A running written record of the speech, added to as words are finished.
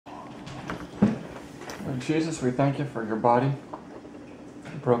Lord Jesus, we thank you for your body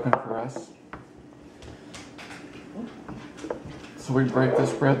broken for us. So we break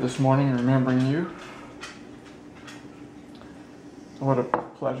this bread this morning remembering you. What a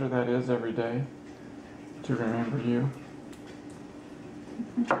pleasure that is every day to remember you.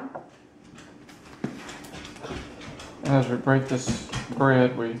 And as we break this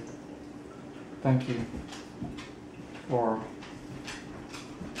bread, we thank you for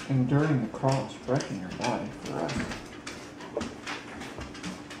enduring the cross, breaking your body for us,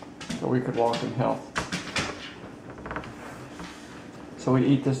 so we could walk in health. So we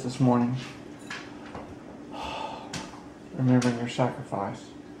eat this morning, remembering your sacrifice,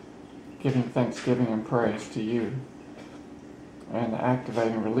 giving thanksgiving and praise to you, and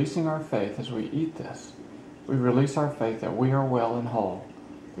activating, releasing our faith as we eat this. We release our faith that we are well and whole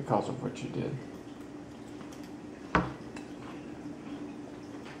because of what you did.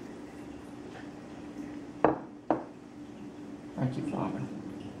 Thank you, Father.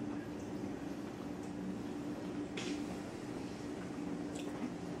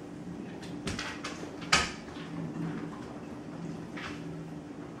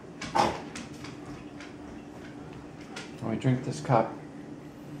 We drink this cup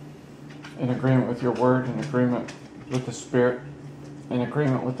in agreement with your word, in agreement with the Spirit, in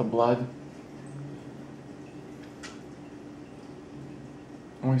agreement with the blood.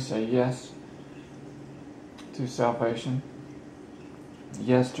 And we say yes to salvation,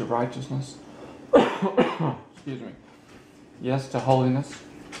 yes to righteousness, excuse me, yes to holiness,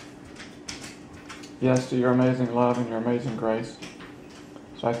 yes to your amazing love and your amazing grace.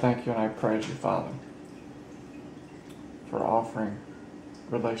 So I thank you and I praise you, Father, for offering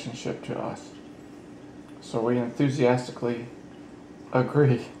relationship to us. So we enthusiastically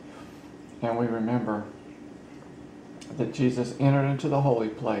agree, and we remember that Jesus entered into the holy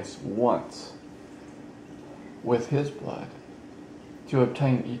place once with his blood to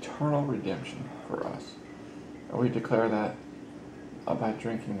obtain eternal redemption for us. And we declare that by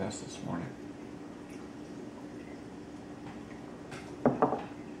drinking this morning.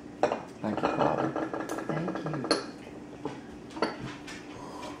 Thank you, Father. Thank you.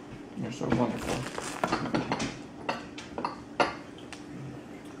 You're so wonderful.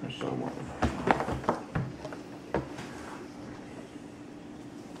 You're so wonderful.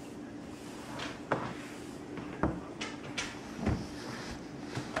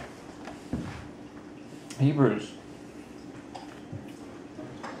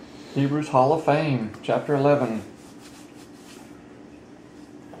 Hebrews Hall of Fame, chapter 11.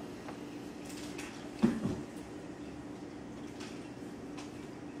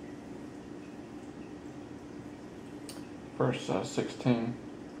 Verse 16,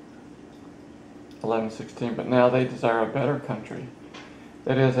 11:16. But now they desire a better country,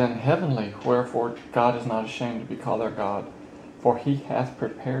 that is an heavenly, wherefore God is not ashamed to be called their God, for he hath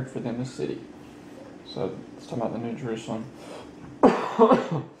prepared for them a city. So it's talking about the New Jerusalem.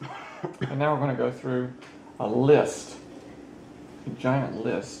 And now we're going to go through a list, a giant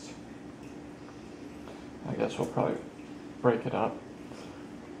list. I guess we'll probably break it up,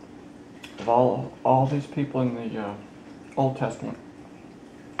 of all these people in the Old Testament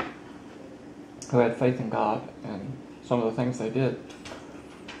who had faith in God and some of the things they did.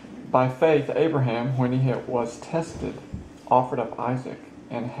 By faith, Abraham, when he was tested, offered up Isaac,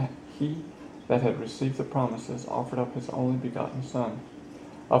 and he that had received the promises offered up his only begotten son,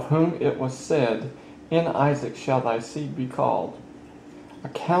 of whom it was said, in Isaac shall thy seed be called,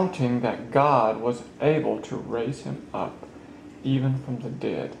 accounting that God was able to raise him up even from the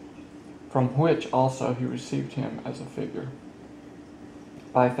dead, from which also he received him as a figure.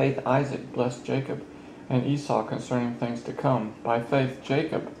 By faith Isaac blessed Jacob and Esau concerning things to come. By faith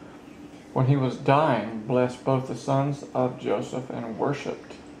Jacob, when he was dying, blessed both the sons of Joseph and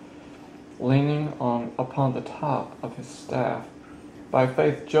worshipped, leaning upon the top of his staff. By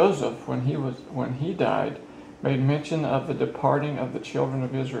faith Joseph, when he died, made mention of the departing of the children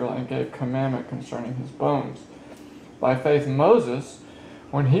of Israel and gave commandment concerning his bones. By faith Moses,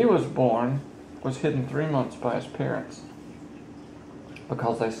 when he was born, was hidden 3 months by his parents,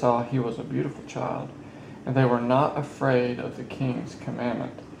 because they saw he was a beautiful child, and they were not afraid of the king's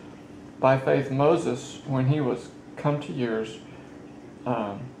commandment. By faith Moses, when he was come to years,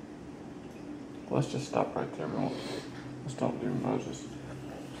 let's just stop right there. Let's don't do Moses.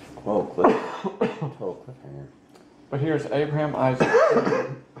 Total cliffhanger. But here's Abraham, Isaac,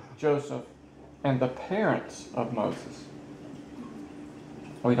 Joseph, and the parents of Moses.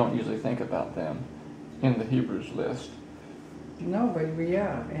 We don't usually think about them in the Hebrews list. No, but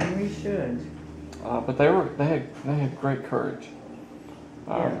and we should. But they had great courage.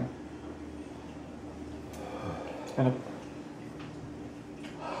 And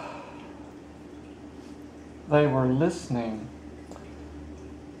they were listening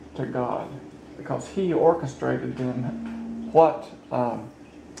to God because He orchestrated them. What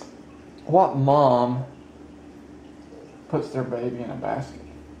mom puts their baby in a basket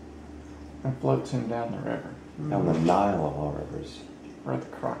and floats him down the river? Down the Nile of all rivers. Where the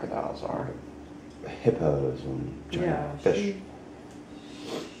crocodiles are. Hippos and giant fish.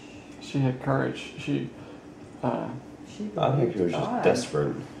 She had courage. I think she was just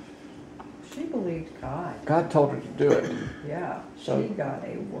desperate. She believed God. God told her to do it. Yeah, So, she got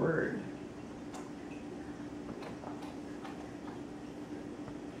a word.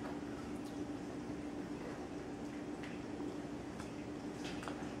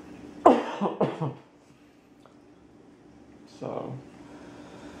 So,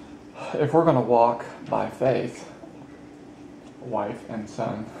 if we're going to walk by faith, wife and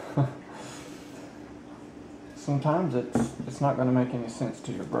son, sometimes it's not going to make any sense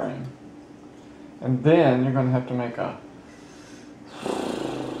to your brain. And then you're going to have to make a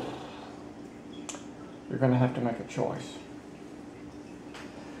choice.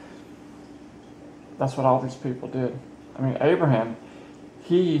 That's what all these people did. I mean, Abraham,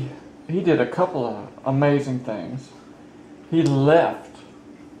 he did a couple of amazing things. He left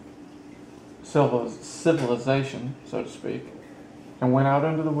civilization, so to speak, and went out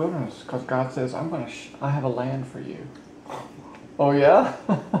into the wilderness because God says, I have a land for you. Oh yeah?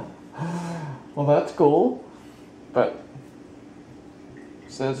 Well, that's cool. But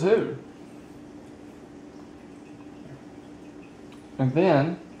says who? And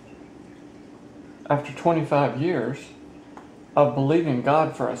then, after 25 years of believing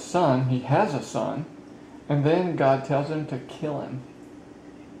God for a son, he has a son, and then God tells him to kill him.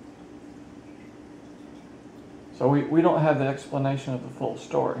 So we don't have the explanation of the full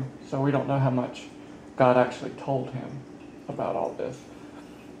story. So we don't know how much God actually told him about all this.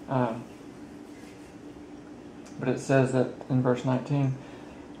 But it says that in verse 19,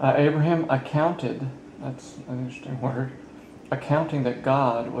 Abraham accounted, that's an interesting word, accounting that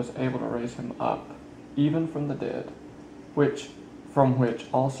God was able to raise him up, even from the dead, from which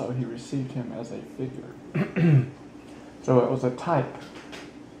also he received him as a figure. So it was a type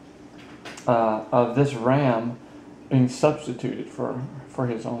of this ram being substituted for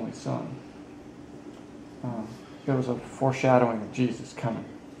his only son. It was a foreshadowing of Jesus coming.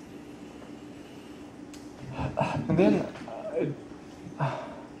 And then, I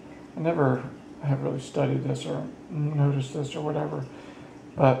never have really studied this or noticed this or whatever,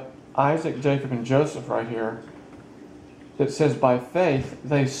 but Isaac, Jacob, and Joseph right here, it says by faith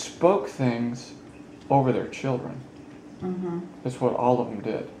they spoke things over their children. Mm-hmm. That's what all of them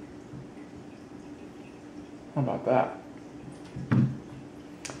did. How about that?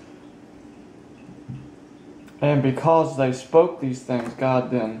 And because they spoke these things,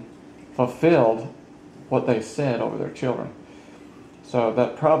 God then fulfilled what they said over their children. So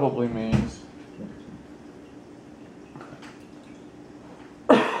that probably means,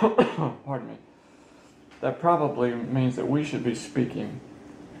 pardon me, that probably means that we should be speaking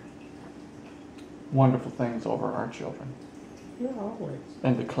wonderful things over our children. Yeah, always.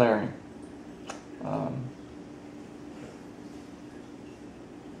 And declaring.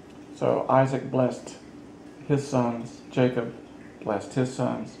 So Isaac blessed his sons, Jacob blessed his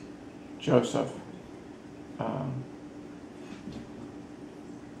sons, Joseph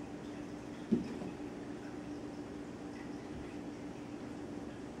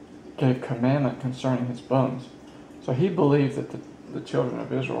gave commandment concerning his bones. So he believed that the children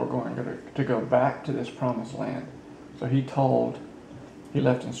of Israel were going to go back to this promised land. So he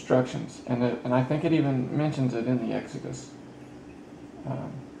left instructions, and I think it even mentions it in the Exodus,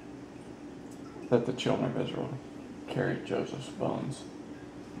 that the children of Israel carried Joseph's bones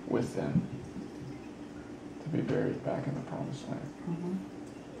with them to be buried back in the promised land. Mm-hmm.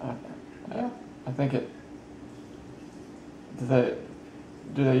 I think it.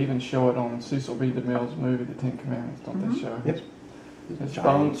 Do they even show it on Cecil B. DeMille's movie, The Ten Commandments? Don't they show his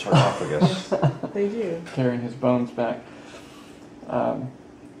bones? Sarcophagus. They do. Carrying his bones back.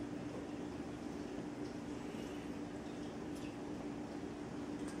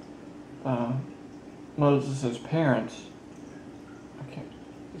 Moses' parents,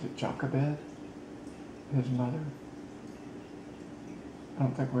 is it Jochebed? His mother? I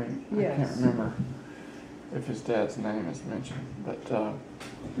don't think Yes. I can't remember if his dad's name is mentioned, but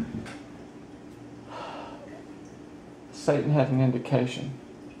Satan had an indication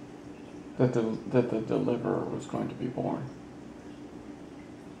that the deliverer was going to be born.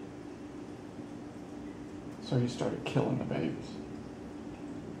 So he started killing the babies.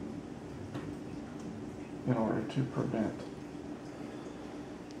 in order to prevent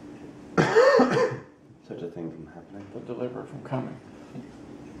such a thing from happening. the deliverer from coming.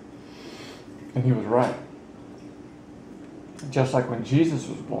 And he was right. Just like when Jesus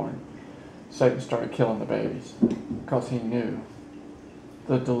was born, Satan started killing the babies because he knew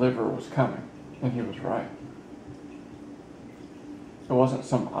the deliverer was coming, and he was right. It wasn't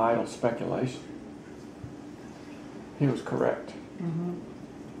some idle speculation. He was correct.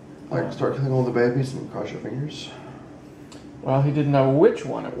 Like start killing all the babies and cross your fingers. Well, he didn't know which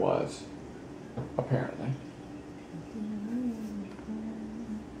one it was, apparently.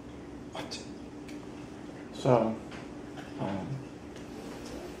 What? So,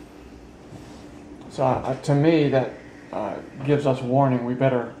 to me, that gives us warning. We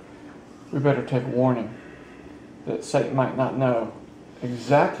better take warning that Satan might not know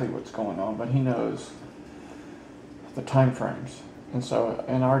exactly what's going on, but he knows the time frames. And so,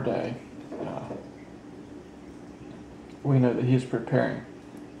 in our day, we know that he's preparing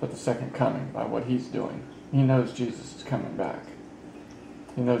for the second coming by what he's doing. He knows Jesus is coming back.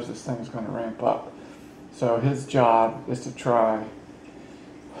 He knows this thing's going to ramp up. So his job is to try,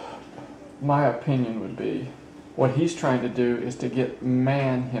 my opinion would be, what he's trying to do is to get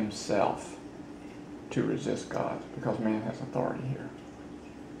man himself to resist God, because man has authority here.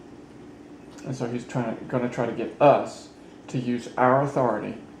 And so he's going to try to get us to use our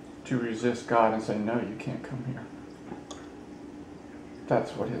authority to resist God and say, no, you can't come here.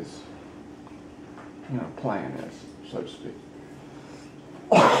 That's what his plan is, so to speak.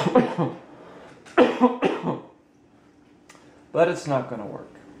 But it's not going to work.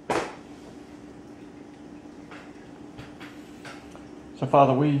 So,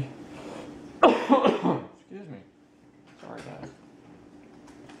 Father, we... Excuse me. Sorry, guys.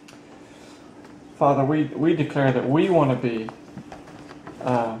 Father, we declare that we want to be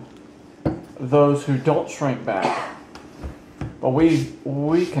those who don't shrink back, but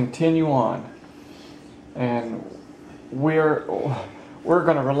we continue on, and we're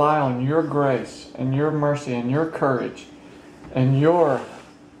going to rely on your grace and your mercy and your courage and your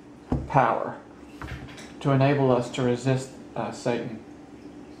power to enable us to resist Satan.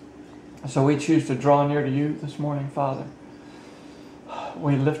 So we choose to draw near to you this morning, Father.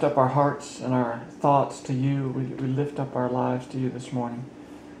 We lift up our hearts and our thoughts to you. We lift up our lives to you this morning.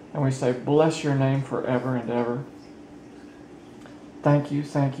 And we say, bless your name forever and ever. Thank you,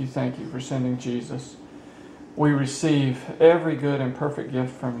 thank you, thank you for sending Jesus. We receive every good and perfect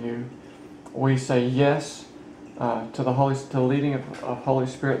gift from you. We say yes to the leading of Holy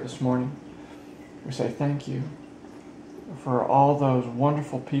Spirit this morning. We say thank you for all those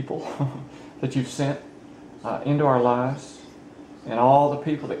wonderful people that you've sent into our lives, and all the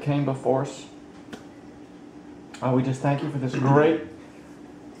people that came before us. We just thank you for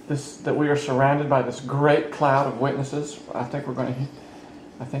that we are surrounded by this great cloud of witnesses. I think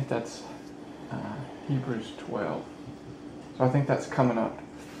that's Hebrews 12. So I think that's coming up.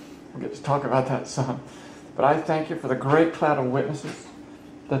 We'll get to talk about that some. But I thank you for the great cloud of witnesses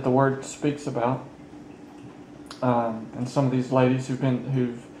that the Word speaks about. And some of these ladies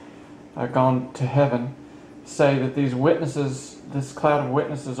who've gone to heaven say that these witnesses, this cloud of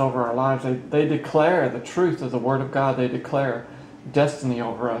witnesses over our lives, they declare the truth of the Word of God. They declare destiny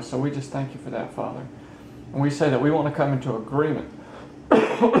over us. So we just thank you for that, Father. And we say that we want to come into agreement.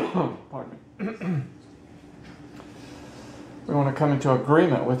 Pardon me. We want to come into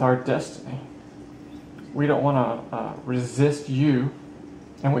agreement with our destiny. We don't want to resist you,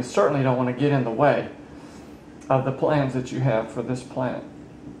 and we certainly don't want to get in the way of the plans that you have for this planet.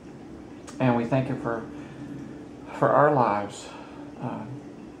 And we thank you for our lives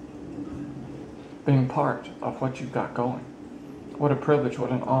being part of what you've got going. What a privilege,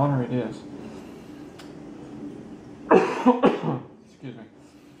 what an honor it is. Excuse me.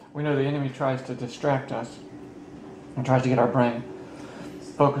 We know the enemy tries to distract us and tries to get our brain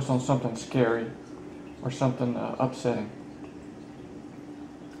focused on something scary or something upsetting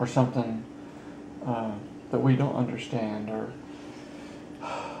or something that we don't understand, or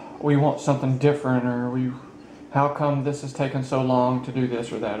we want something different, or how come this has taken so long to do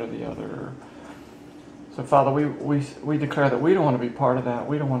this or that or the other. So Father, we declare that we don't want to be part of that.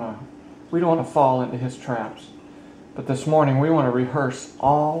 We don't want to fall into his traps. But this morning we want to rehearse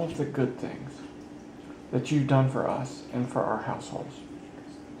all of the good things that you've done for us and for our households.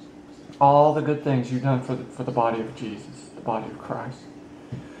 All the good things you've done for the body of Jesus, the body of Christ.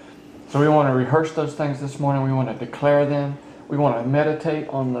 So we want to rehearse those things this morning. We want to declare them. We want to meditate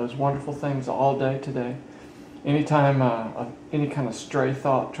on those wonderful things all day today. Anytime any kind of stray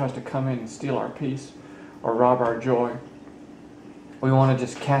thought tries to come in and steal our peace or rob our joy, we want to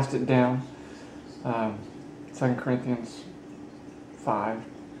just cast it down 2 Corinthians 5,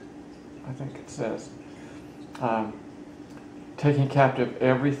 I think it says, taking captive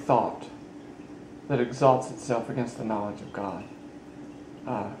every thought that exalts itself against the knowledge of God.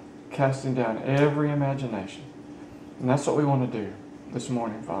 Casting down every imagination. And that's what we want to do this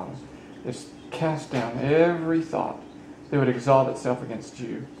morning, Father, is cast down every thought that would exalt itself against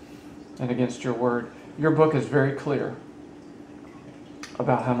you and against your word. Your book is very clear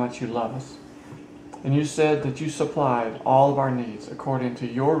about how much you love us. And you said that you supplied all of our needs according to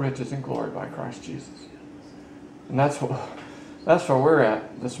your riches and glory by Christ Jesus. And that's where we're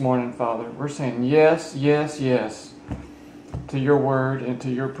at this morning, Father. We're saying yes, yes, yes to your word and to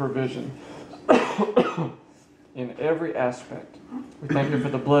your provision in every aspect. We thank you for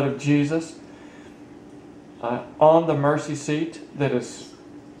the blood of Jesus on the mercy seat that is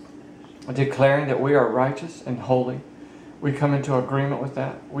declaring that we are righteous and holy. We come into agreement with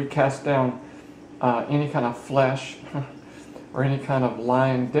that. We cast down any kind of flesh or any kind of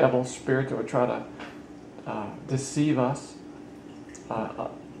lying devil spirit that would try to deceive us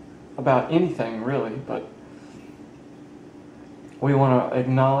about anything, really. But we want to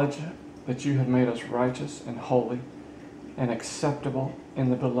acknowledge that you have made us righteous and holy and acceptable in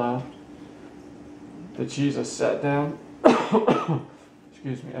the beloved. That Jesus sat down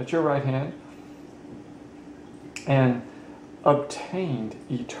excuse me, at your right hand and obtained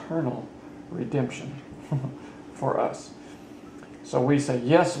eternal redemption for us. So we say,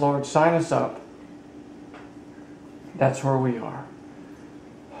 yes, Lord, sign us up. That's where we are.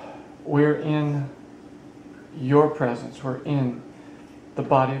 We're in your presence. We're in the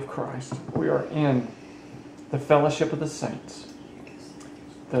body of Christ. We are in the fellowship of the saints,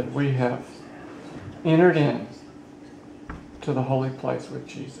 that we have entered in to the holy place with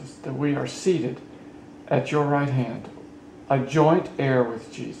Jesus, that we are seated at your right hand, a joint heir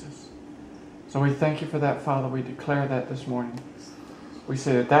with Jesus. So we thank you for that, Father. We declare that this morning. We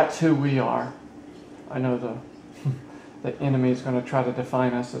say that that's who we are. I know the enemy is going to try to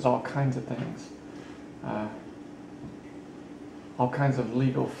define us as all kinds of things. All kinds of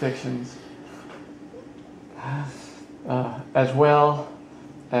legal fictions. As well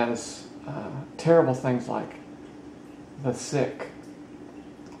as terrible things like the sick,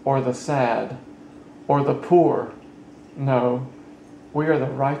 or the sad, or the poor. No, we are the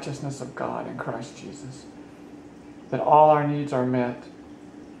righteousness of God in Christ Jesus. That all our needs are met.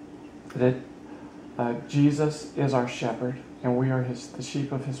 That Jesus is our shepherd, and we are the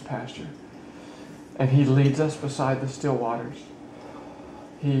sheep of his pasture. And he leads us beside the still waters.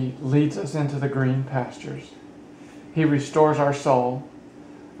 He leads us into the green pastures. He restores our soul.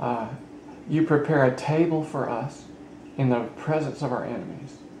 You prepare a table for us in the presence of our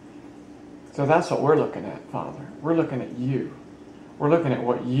enemies. So that's what we're looking at, Father. We're looking at you. We're looking at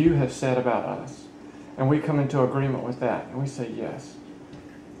what you have said about us. And we come into agreement with that. And we say yes.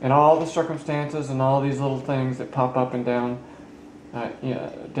 And all the circumstances and all these little things that pop up and down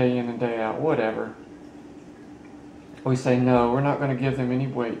day in and day out, whatever. We say no, we're not going to give them any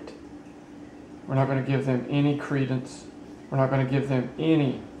weight. We're not going to give them any credence. We're not going to give them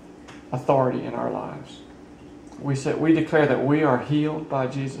any authority in our lives. We declare that we are healed by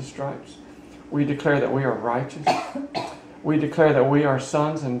Jesus' stripes. We declare that we are righteous. We declare that we are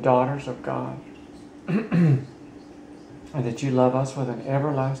sons and daughters of God. And that you love us with an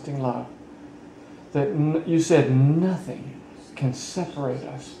everlasting love. That you said nothing can separate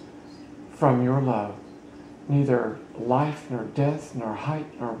us from your love. Neither life, nor death, nor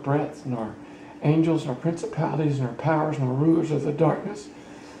height, nor breadth, nor angels, nor principalities, nor powers, nor rulers of the darkness.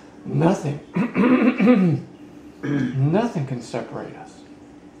 Nothing. Nothing can separate us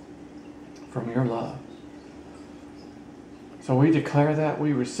from your love. So we declare that,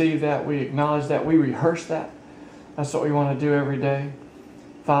 we receive that, we acknowledge that, we rehearse that. That's what we want to do every day.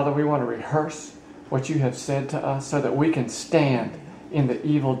 Father, we want to rehearse what you have said to us so that we can stand in the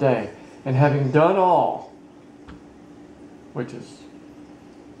evil day. And having done all, which is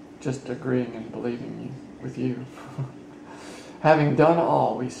just agreeing and believing with you. Having done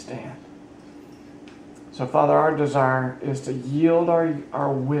all, we stand. So, Father, our desire is to yield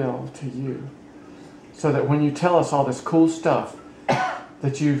our will to you, so that when you tell us all this cool stuff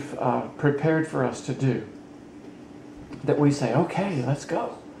that you've prepared for us to do, that we say, okay, let's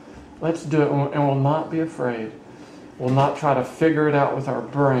go. Let's do it, and we'll not be afraid. We'll not try to figure it out with our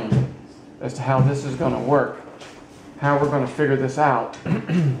brain as to how this is going to work, how we're going to figure this out,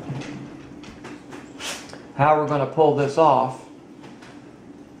 how we're going to pull this off.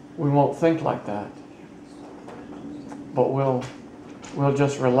 We won't think like that. But we'll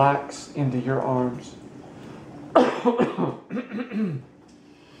just relax into your arms.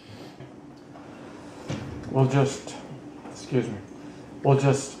 we'll just, excuse me, we'll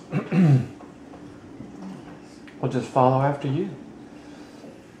just follow after you.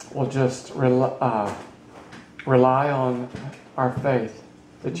 We'll just rely on our faith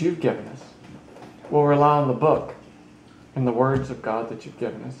that you've given us. We'll rely on the book and the words of God that you've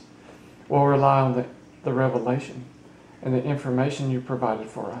given us. We'll rely on the revelation and the information you provided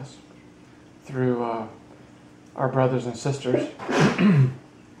for us through our brothers and sisters,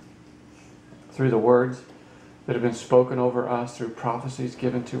 through the words that have been spoken over us, through prophecies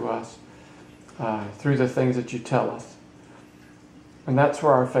given to us, through the things that you tell us. And that's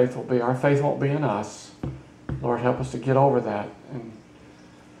where our faith will be. Our faith won't be in us. Lord, help us to get over that and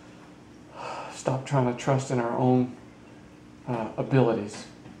stop trying to trust in our own abilities.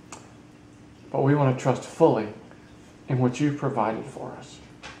 But we want to trust fully in what you've provided for us.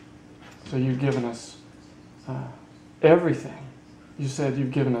 So you've given us everything. You said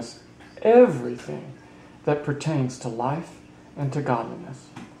you've given us everything that pertains to life and to godliness.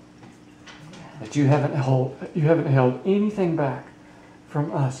 That you haven't held anything back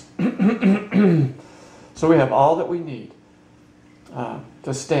from us. So we have all that we need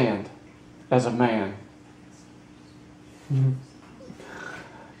to stand as a man.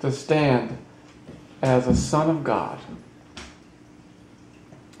 To stand as a son of God.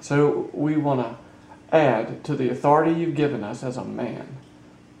 So we want to add to the authority you've given us as a man.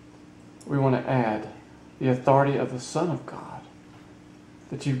 We want to add the authority of the Son of God.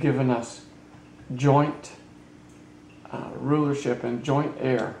 That you've given us joint rulership and joint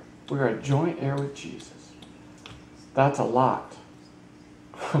heir. We are a joint heir with Jesus. That's a lot.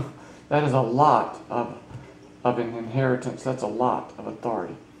 That is a lot of an inheritance. That's a lot of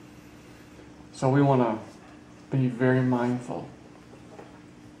authority. So we want to be very mindful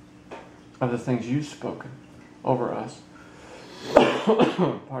of the things you've spoken over us.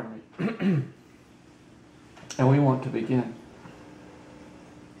 Pardon me. And we want to begin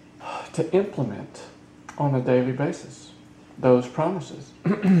to implement on a daily basis those promises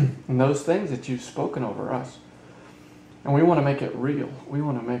and those things that you've spoken over us. And we want to make it real. We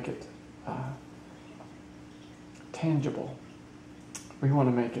want to make it tangible. We want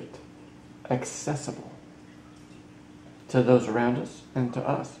to make it accessible to those around us and to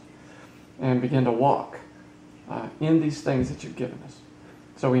us, and begin to walk in these things that you've given us.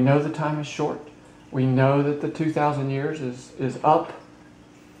 So we know the time is short. We know that the 2,000 years is up.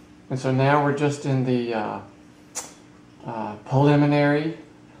 And so now we're just in the preliminary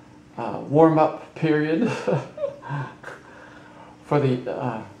warm-up period for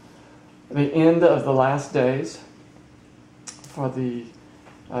the end of the last days, for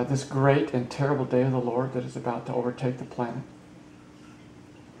this great and terrible day of the Lord that is about to overtake the planet.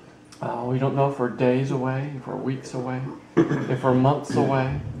 We don't know if we're days away, if we're weeks away, if we're months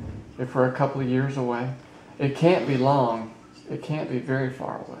away, if we're a couple of years away. It can't be long. It can't be very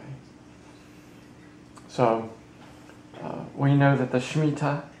far away. So we know that the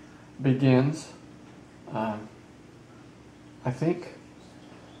Shemitah begins, I think,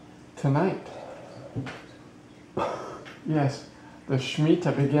 tonight. Yes, the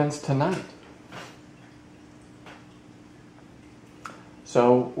Shemitah begins tonight.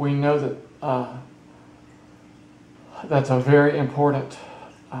 So we know that that's a very important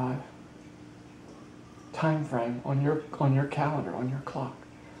time frame on your calendar, on your clock.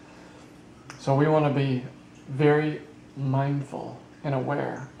 So we want to be very mindful and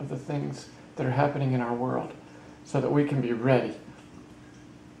aware of the things that are happening in our world so that we can be ready.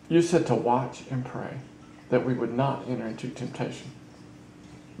 You said to watch and pray that we would not enter into temptation.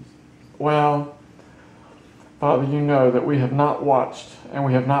 Well, Father, you know that we have not watched and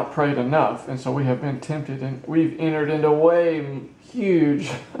we have not prayed enough, and so we have been tempted and we've entered into way huge,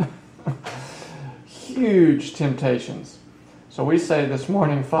 huge temptations. So we say this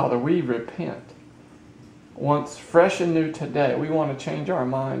morning, Father, we repent. Once fresh and new today, we want to change our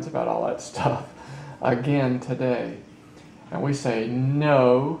minds about all that stuff again today. And we say,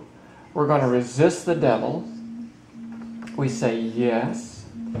 no, we're going to resist the devil. We say, yes,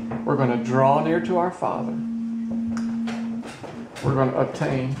 we're going to draw near to our Father. We're going to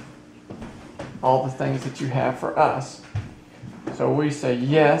obtain all the things that you have for us. So we say,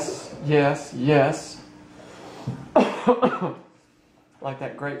 yes, yes, yes. Like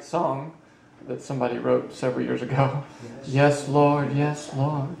that great song that somebody wrote several years ago. Yes, Lord, yes,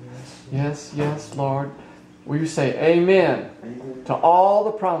 Lord. Yes, yes, Lord. We say amen to all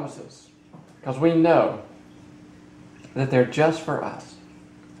the promises because we know that they're just for us.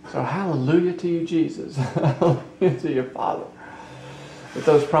 So hallelujah to you, Jesus. Hallelujah to your Father. That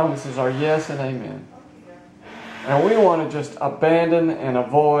those promises are yes and amen. And we want to just abandon and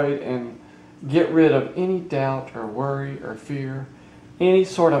avoid and get rid of any doubt or worry or fear, any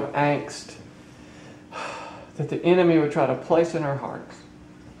sort of angst that the enemy would try to place in our hearts.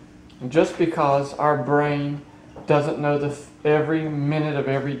 And just because our brain doesn't know every minute of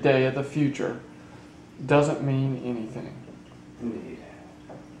every day of the future doesn't mean anything. Indeed.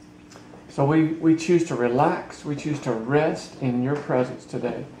 So we choose to relax. We choose to rest in your presence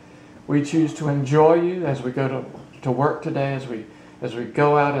today. We choose to enjoy you as we go to work today, as we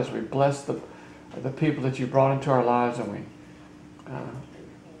go out, as we bless the people that you brought into our lives, and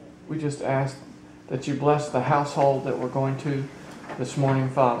we just ask that you bless the household that we're going to this morning,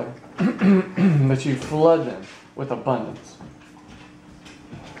 Father, that you flood them with abundance,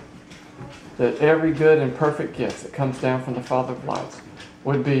 that every good and perfect gift that comes down from the Father of lights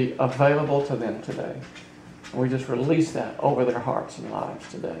would be available to them today. And we just release that over their hearts and lives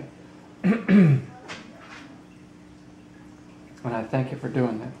today. And I thank you for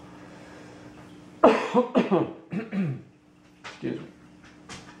doing that. Excuse me.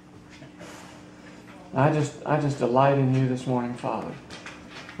 I just delight in you this morning, Father.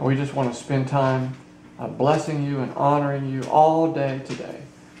 And we just want to spend time blessing you and honoring you all day today.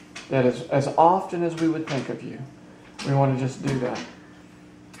 That is, as often as we would think of you, we want to just do that.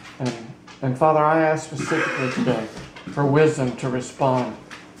 And Father, I ask specifically today for wisdom to respond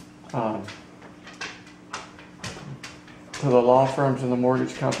to the law firms and the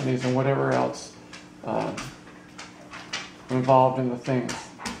mortgage companies and whatever else involved in the things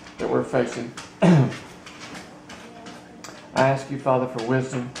that we're facing. I ask you, Father, for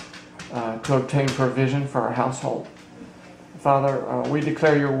wisdom to obtain provision for our household. Father, we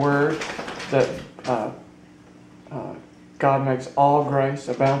declare your word that God makes all grace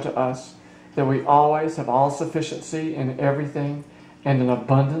abound to us, that we always have all sufficiency in everything and an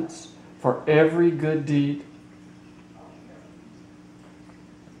abundance for every good deed.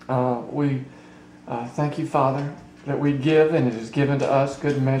 We thank you, Father, that we give and it is given to us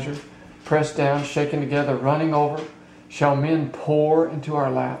good measure, pressed down, shaken together, running over, shall men pour into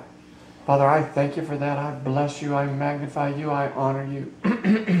our lap. Father, I thank you for that. I bless you. I magnify you. I honor you.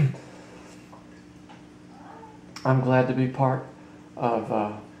 I'm glad to be part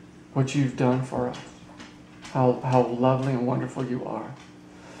of what you've done for us. How lovely and wonderful you are.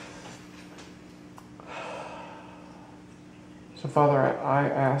 So, Father, I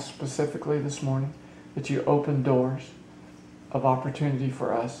ask specifically this morning that you open doors of opportunity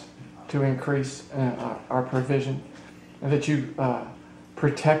for us to increase our provision, and that you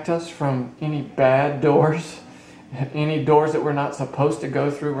protect us from any bad doors, any doors that we're not supposed to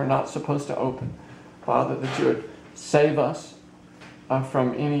go through, we're not supposed to open. Father, that you would save us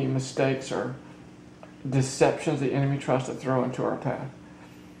from any mistakes or deceptions the enemy tries to throw into our path.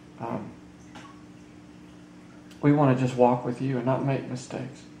 We want to just walk with you and not make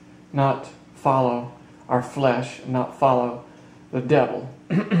mistakes, not follow our flesh, and not follow the devil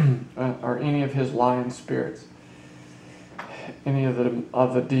or any of his lying spirits, any of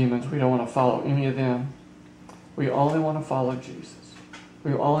the demons. We don't want to follow any of them. We only want to follow Jesus.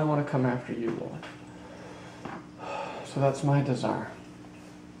 We only want to come after you, Lord. So that's my desire.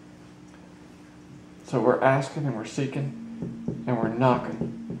 So we're asking and we're seeking and we're knocking.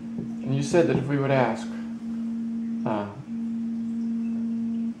 And you said that if we would ask,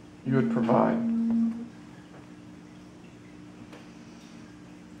 you would provide.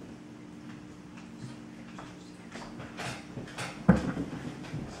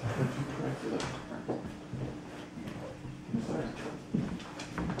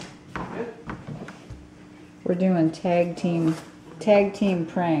 We're doing tag team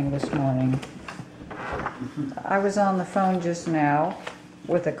praying this morning. I was on the phone just now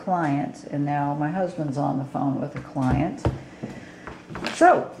with a client, and now my husband's on the phone with a client.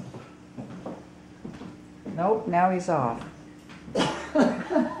 So, nope, now he's off.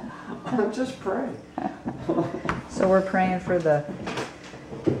 Just pray. So we're praying for the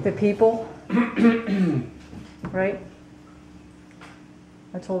people, right?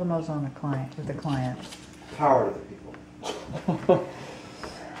 I told him I was on with the client. Power to the people.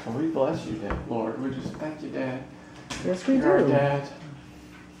 Well, we bless you, Dad, Lord. We just thank you, Dad. Yes, we You're our do. Dad.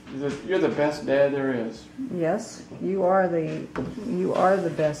 You're the best dad there is. Yes, you are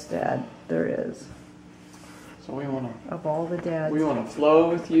the best dad there is. So we want Of all the dads. to flow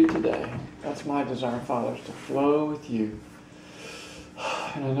with you today. That's my desire, Father, is to flow with you.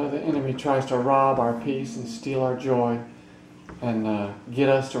 And I know the enemy tries to rob our peace and steal our joy and get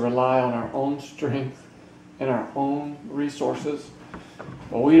us to rely on our own strength and our own resources.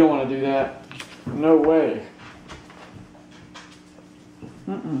 But we don't want to do that. No way.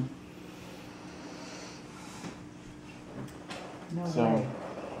 No So way.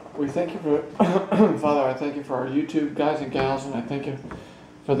 we thank you for, Father, I thank you for our YouTube guys and gals, and I thank you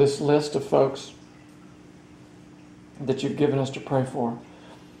for this list of folks that you've given us to pray for.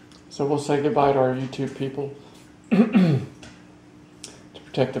 So we'll say goodbye to our YouTube people to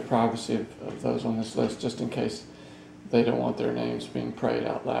protect the privacy of those on this list, just in case they don't want their names being prayed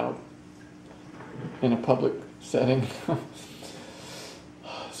out loud in a public setting.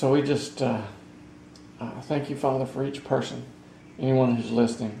 So we just thank you, Father, for each person, anyone who's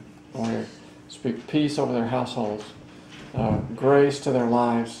listening. Lord, speak peace over their households, grace to their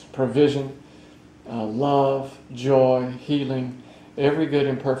lives, provision, love, joy, healing, every good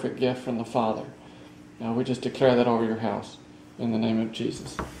and perfect gift from the Father. We just declare that over your house in the name of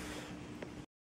Jesus.